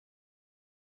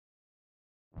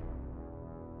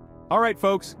Alright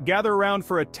folks, gather around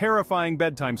for a terrifying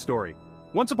bedtime story.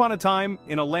 Once upon a time,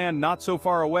 in a land not so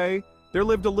far away, there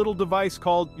lived a little device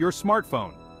called your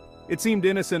smartphone. It seemed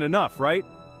innocent enough, right?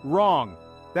 Wrong.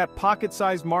 That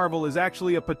pocket-sized marvel is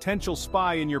actually a potential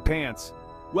spy in your pants.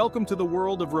 Welcome to the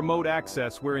world of remote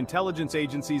access, where intelligence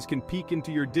agencies can peek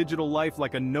into your digital life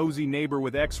like a nosy neighbor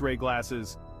with X-ray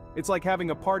glasses. It's like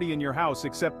having a party in your house,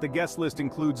 except the guest list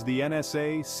includes the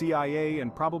NSA, CIA,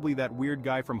 and probably that weird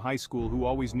guy from high school who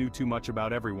always knew too much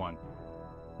about everyone.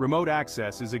 Remote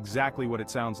access is exactly what it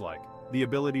sounds like, the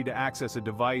ability to access a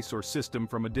device or system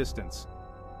from a distance.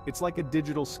 It's like a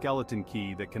digital skeleton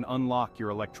key that can unlock your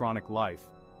electronic life.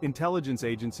 Intelligence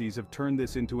agencies have turned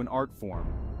this into an art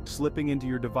form, slipping into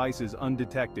your devices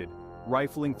undetected,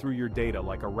 rifling through your data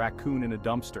like a raccoon in a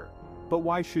dumpster. But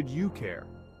why should you care?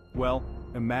 Well,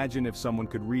 imagine if someone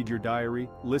could read your diary,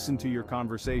 listen to your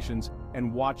conversations,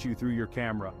 and watch you through your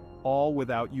camera, all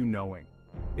without you knowing.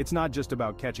 It's not just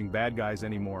about catching bad guys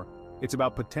anymore. It's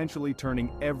about potentially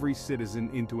turning every citizen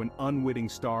into an unwitting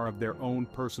star of their own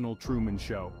personal Truman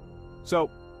Show. So,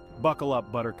 buckle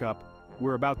up, Buttercup.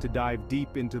 We're about to dive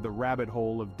deep into the rabbit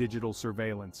hole of digital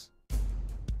surveillance.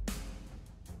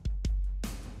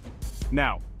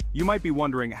 Now, you might be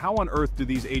wondering, how on earth do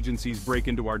these agencies break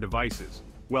into our devices?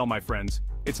 Well, my friends,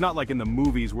 it's not like in the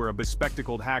movies where a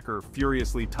bespectacled hacker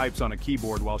furiously types on a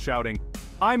keyboard while shouting,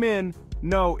 "I'm in!"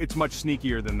 No, it's much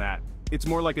sneakier than that. It's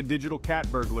more like a digital cat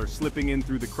burglar slipping in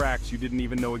through the cracks you didn't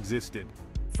even know existed.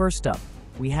 First up,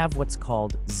 we have what's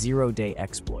called zero-day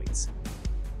exploits.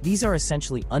 These are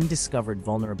essentially undiscovered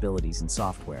vulnerabilities in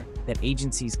software that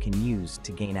agencies can use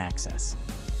to gain access.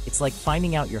 It's like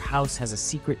finding out your house has a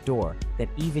secret door that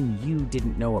even you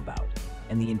didn't know about,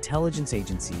 and the intelligence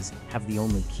agencies have the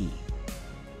only key.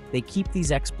 They keep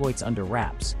these exploits under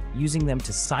wraps, using them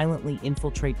to silently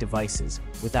infiltrate devices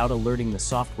without alerting the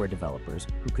software developers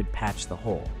who could patch the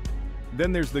hole.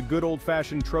 Then there's the good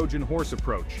old-fashioned Trojan horse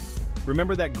approach.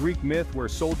 Remember that Greek myth where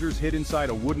soldiers hid inside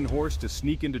a wooden horse to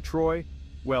sneak into Troy?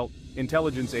 Well,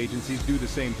 intelligence agencies do the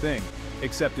same thing,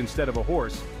 except instead of a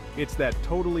horse, it's that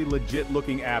totally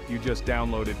legit-looking app you just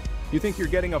downloaded. You think you're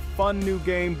getting a fun new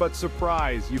game, but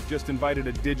surprise, you've just invited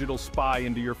a digital spy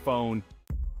into your phone.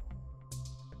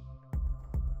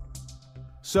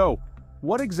 So,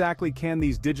 what exactly can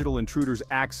these digital intruders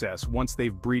access once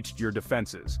they've breached your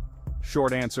defenses?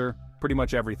 Short answer, pretty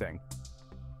much everything.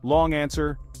 Long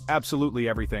answer, absolutely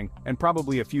everything, and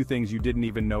probably a few things you didn't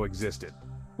even know existed.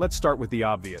 Let's start with the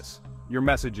obvious, your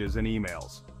messages and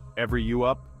emails. Every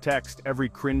you-up, text, every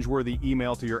cringeworthy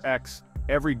email to your ex,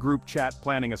 every group chat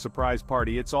planning a surprise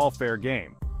party, it's all fair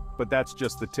game. But that's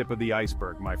just the tip of the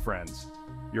iceberg, my friends.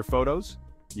 Your photos?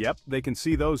 Yep, they can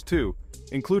see those too,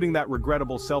 including that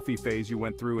regrettable selfie phase you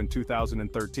went through in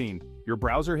 2013. Your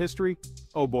browser history?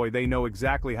 Oh boy, they know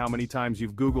exactly how many times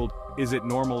you've Googled, "Is it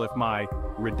normal if my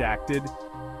redacted?"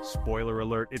 Spoiler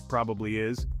alert, it probably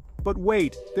is. But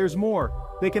wait, there's more.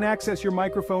 They can access your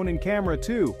microphone and camera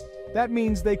too. That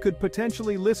means they could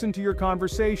potentially listen to your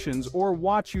conversations or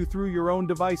watch you through your own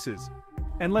devices.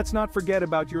 And let's not forget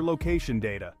about your location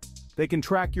data. They can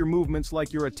track your movements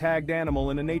like you're a tagged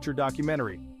animal in a nature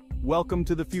documentary. Welcome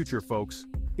to the future, folks.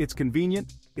 It's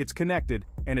convenient, it's connected,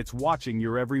 and it's watching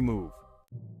your every move.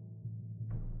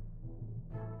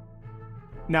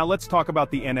 Now let's talk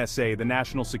about the NSA, the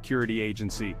National Security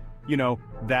Agency. You know,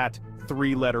 that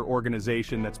three-letter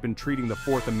organization that's been treating the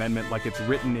Fourth Amendment like it's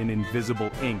written in invisible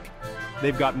ink.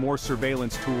 They've got more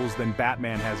surveillance tools than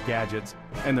Batman has gadgets,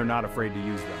 and they're not afraid to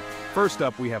use them. First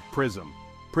up, we have PRISM.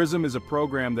 PRISM is a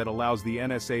program that allows the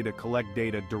NSA to collect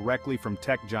data directly from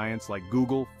tech giants like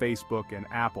Google, Facebook, and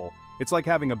Apple. It's like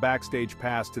having a backstage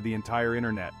pass to the entire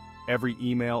internet. Every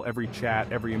email, every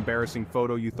chat, every embarrassing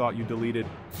photo you thought you deleted,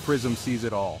 PRISM sees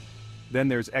it all. Then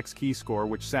there's Xkeyscore,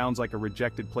 which sounds like a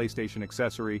rejected PlayStation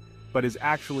accessory, but is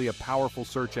actually a powerful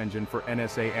search engine for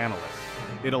NSA analysts.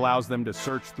 It allows them to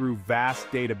search through vast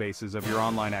databases of your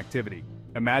online activity.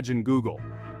 Imagine Google,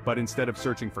 but instead of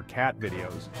searching for cat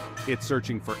videos, it's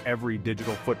searching for every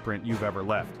digital footprint you've ever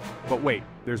left. But wait,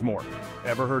 there's more.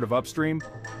 Ever heard of Upstream?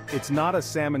 It's not a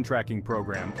salmon tracking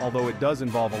program, although it does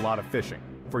involve a lot of fishing,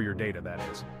 for your data that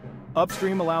is.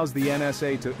 Upstream allows the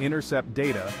NSA to intercept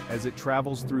data as it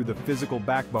travels through the physical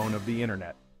backbone of the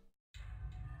internet.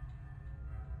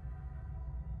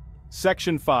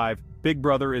 Section 5, Big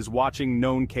Brother is watching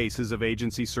known cases of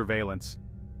agency surveillance.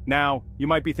 Now, you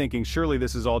might be thinking, surely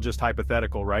this is all just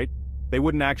hypothetical, right? They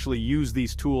wouldn't actually use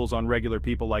these tools on regular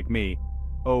people like me.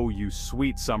 Oh, you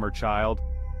sweet summer child.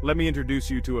 Let me introduce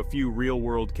you to a few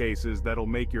real-world cases that'll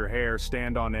make your hair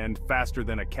stand on end faster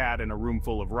than a cat in a room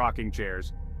full of rocking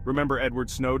chairs. Remember Edward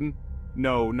Snowden?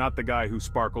 No, not the guy who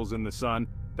sparkles in the sun.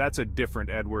 That's a different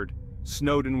Edward.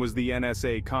 Snowden was the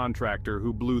NSA contractor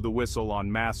who blew the whistle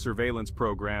on mass surveillance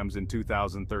programs in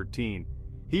 2013.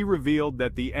 He revealed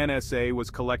that the NSA was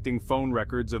collecting phone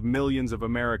records of millions of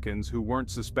Americans who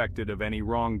weren't suspected of any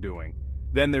wrongdoing.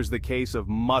 Then there's the case of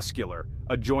Muscular,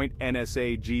 a joint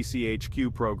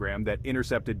NSA-GCHQ program that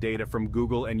intercepted data from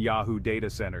Google and Yahoo data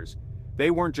centers.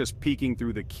 They weren't just peeking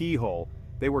through the keyhole,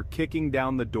 they were kicking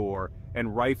down the door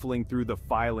and rifling through the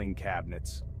filing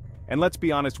cabinets. And let's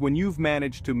be honest, when you've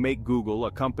managed to make Google,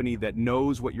 a company that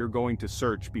knows what you're going to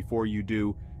search before you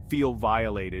do, feel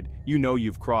violated, you know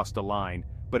you've crossed a line.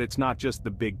 But it's not just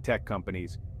the big tech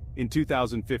companies. In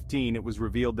 2015, it was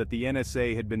revealed that the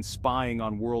NSA had been spying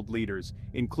on world leaders,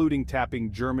 including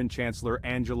tapping German Chancellor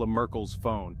Angela Merkel's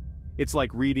phone. It's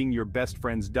like reading your best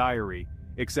friend's diary,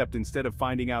 except instead of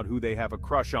finding out who they have a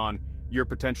crush on, you're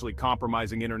potentially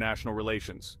compromising international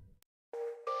relations.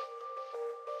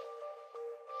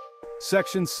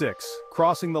 Section 6.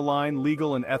 Crossing the line,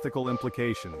 legal and ethical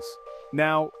implications.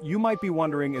 Now, you might be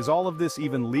wondering, is all of this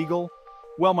even legal?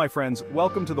 Well, my friends,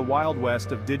 welcome to the Wild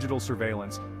West of digital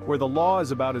surveillance, where the law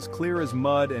is about as clear as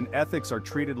mud and ethics are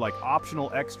treated like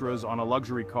optional extras on a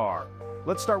luxury car.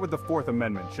 Let's start with the Fourth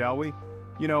Amendment, shall we?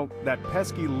 You know, that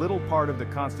pesky little part of the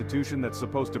Constitution that's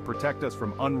supposed to protect us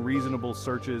from unreasonable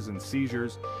searches and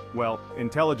seizures. Well,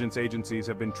 intelligence agencies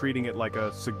have been treating it like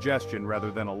a suggestion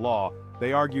rather than a law.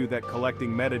 They argue that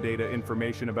collecting metadata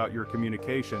information about your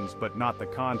communications, but not the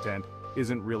content,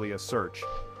 isn't really a search.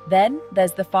 Then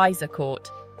there's the FISA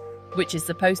court, which is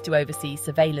supposed to oversee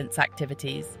surveillance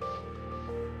activities.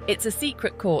 It's a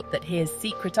secret court that hears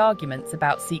secret arguments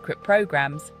about secret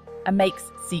programs and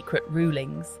makes secret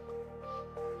rulings.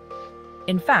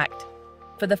 In fact,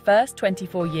 for the first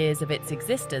 24 years of its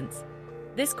existence,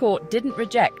 this court didn't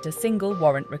reject a single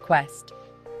warrant request.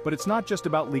 But it's not just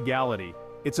about legality,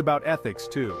 it's about ethics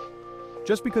too.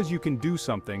 Just because you can do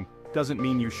something doesn't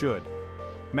mean you should.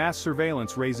 Mass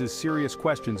surveillance raises serious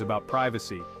questions about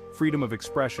privacy, freedom of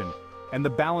expression, and the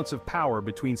balance of power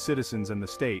between citizens and the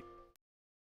state.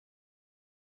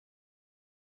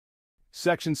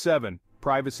 Section 7.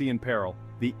 Privacy in Peril,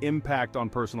 the impact on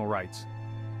personal rights.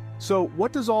 So,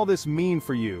 what does all this mean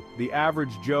for you, the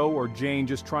average Joe or Jane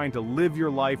just trying to live your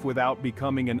life without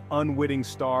becoming an unwitting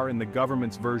star in the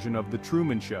government's version of The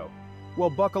Truman Show? Well,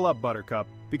 buckle up, Buttercup,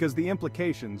 because the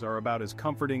implications are about as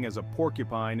comforting as a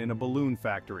porcupine in a balloon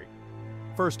factory.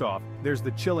 First off, there's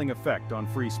the chilling effect on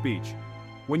free speech.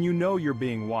 When you know you're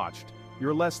being watched,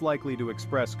 you're less likely to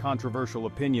express controversial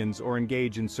opinions or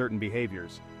engage in certain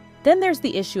behaviors. Then there's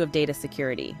the issue of data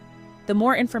security. The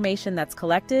more information that's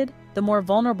collected, the more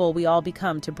vulnerable we all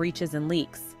become to breaches and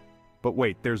leaks. But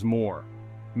wait, there's more.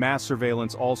 Mass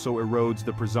surveillance also erodes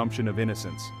the presumption of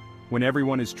innocence. When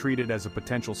everyone is treated as a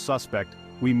potential suspect,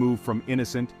 we move from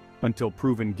innocent until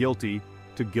proven guilty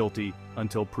to guilty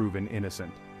until proven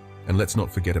innocent. And let's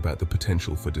not forget about the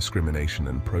potential for discrimination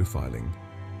and profiling.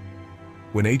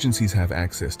 When agencies have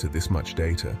access to this much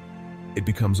data, it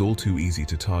becomes all too easy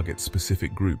to target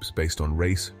specific groups based on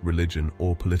race, religion,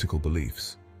 or political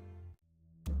beliefs.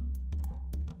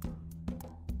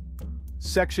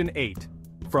 Section 8.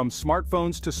 From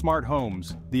smartphones to smart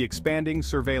homes, the expanding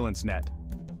surveillance net.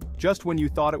 Just when you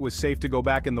thought it was safe to go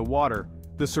back in the water,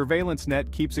 the surveillance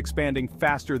net keeps expanding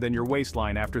faster than your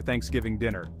waistline after Thanksgiving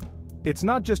dinner. It's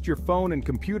not just your phone and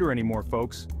computer anymore,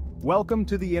 folks. Welcome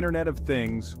to the Internet of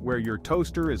Things, where your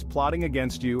toaster is plotting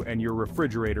against you and your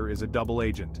refrigerator is a double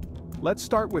agent. Let's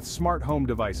start with smart home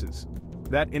devices.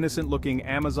 That innocent-looking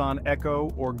Amazon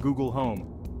Echo or Google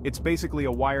Home. It's basically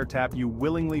a wiretap you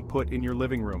willingly put in your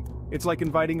living room. It's like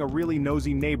inviting a really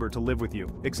nosy neighbor to live with you,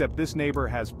 except this neighbor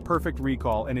has perfect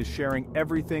recall and is sharing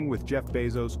everything with Jeff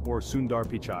Bezos or Sundar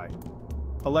Pichai.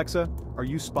 Alexa, are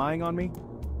you spying on me?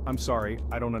 I'm sorry,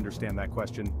 I don't understand that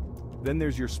question. Then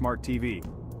there's your smart TV.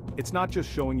 It's not just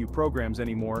showing you programs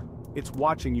anymore, it's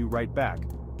watching you right back.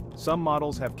 Some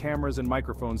models have cameras and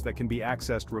microphones that can be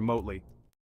accessed remotely.